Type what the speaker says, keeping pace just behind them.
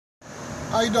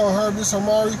How you doing, Herb? This is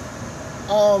Omari.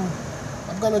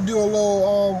 I'm gonna do a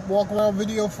little walk around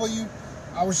video for you.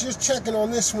 I was just checking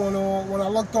on this one. When I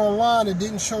looked online, it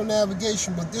didn't show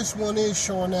navigation, but this one is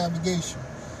showing navigation.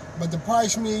 But the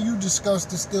price me and you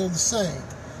discussed is still the same.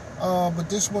 But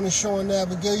this one is showing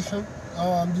navigation.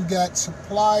 You got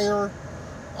supplier,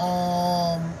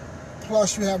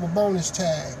 plus you have a bonus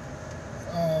tag,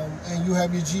 and you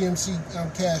have your GMC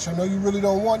cash. I know you really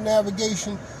don't want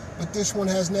navigation, but this one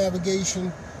has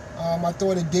navigation. I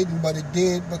thought it didn't, but it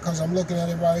did, because I'm looking at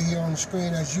it right here on the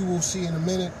screen, as you will see in a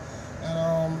minute.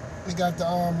 And it got the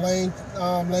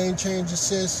lane change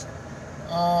assist.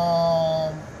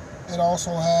 It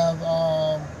also have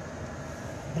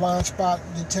blind spot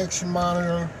detection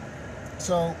monitor.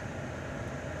 So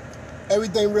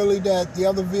everything really that the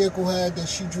other vehicle had, that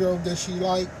she drove, that she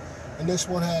liked, and this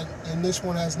one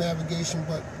has navigation,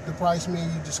 but the price me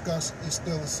and you discussed is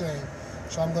still the same.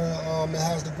 So I'm gonna, it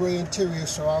has the gray interior,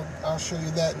 so I'll show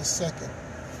you that in a second.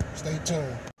 Stay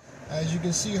tuned. As you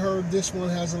can see, Herb, this one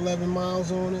has 11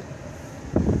 miles on it.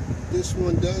 This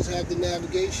one does have the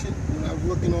navigation. When I was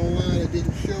looking online, it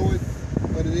didn't show it,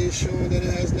 but it is showing that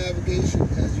it has navigation.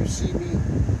 As you see me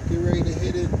get ready to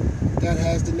hit it, that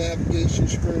has the navigation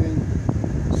screen.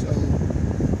 So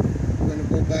I'm gonna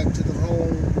go back to the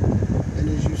home, and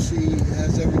as you see, it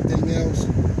has everything else.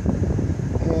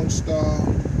 OnStar,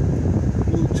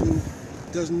 Bluetooth.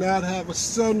 Does not have a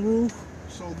sunroof,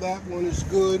 so that one is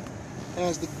good.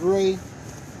 Has the gray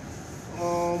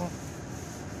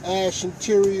ash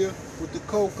interior with the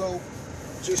cocoa,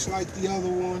 just like the other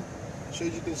one. So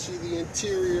you can see the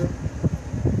interior,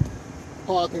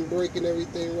 park and brake and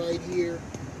everything right here.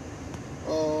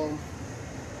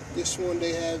 This one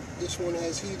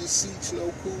has heated seats,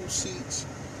 no cool seats,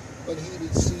 but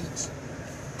heated seats.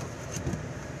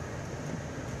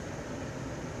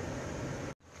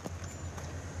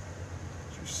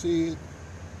 You see it.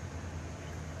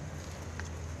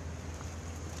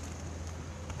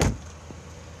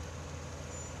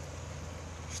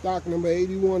 Stock number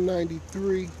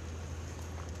 8193,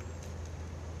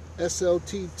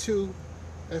 SLT2.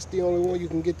 That's the only one you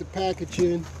can get the package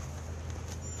in.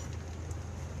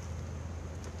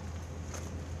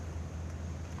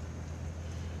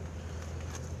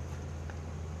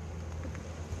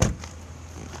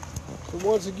 So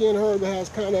once again, Herb, it has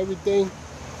kind of everything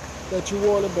that you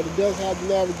wanted, but it does have the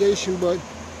navigation. But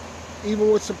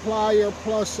even with supplier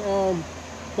plus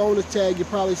bonus tag, you're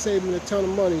probably saving a ton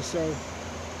of money. So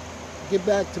get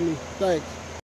back to me. Thanks.